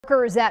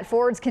Workers at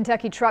Ford's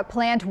Kentucky truck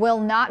plant will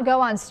not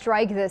go on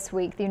strike this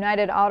week. The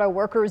United Auto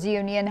Workers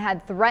Union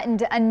had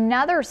threatened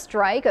another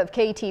strike of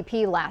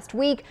KTP last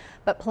week,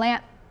 but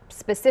plant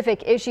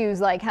specific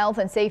issues like health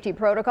and safety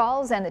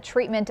protocols and the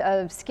treatment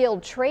of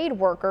skilled trade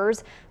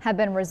workers have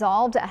been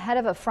resolved ahead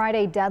of a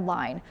Friday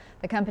deadline.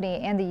 The company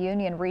and the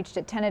union reached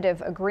a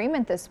tentative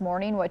agreement this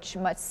morning, which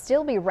must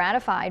still be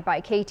ratified by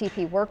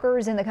KTP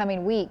workers in the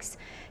coming weeks.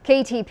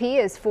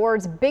 KTP is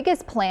Ford's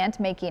biggest plant,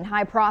 making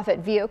high-profit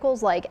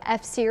vehicles like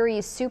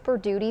F-Series Super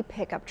Duty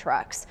pickup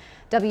trucks.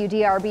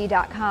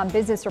 WDRB.com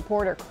business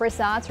reporter Chris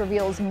Otts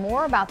reveals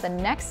more about the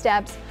next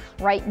steps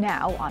right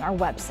now on our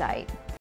website.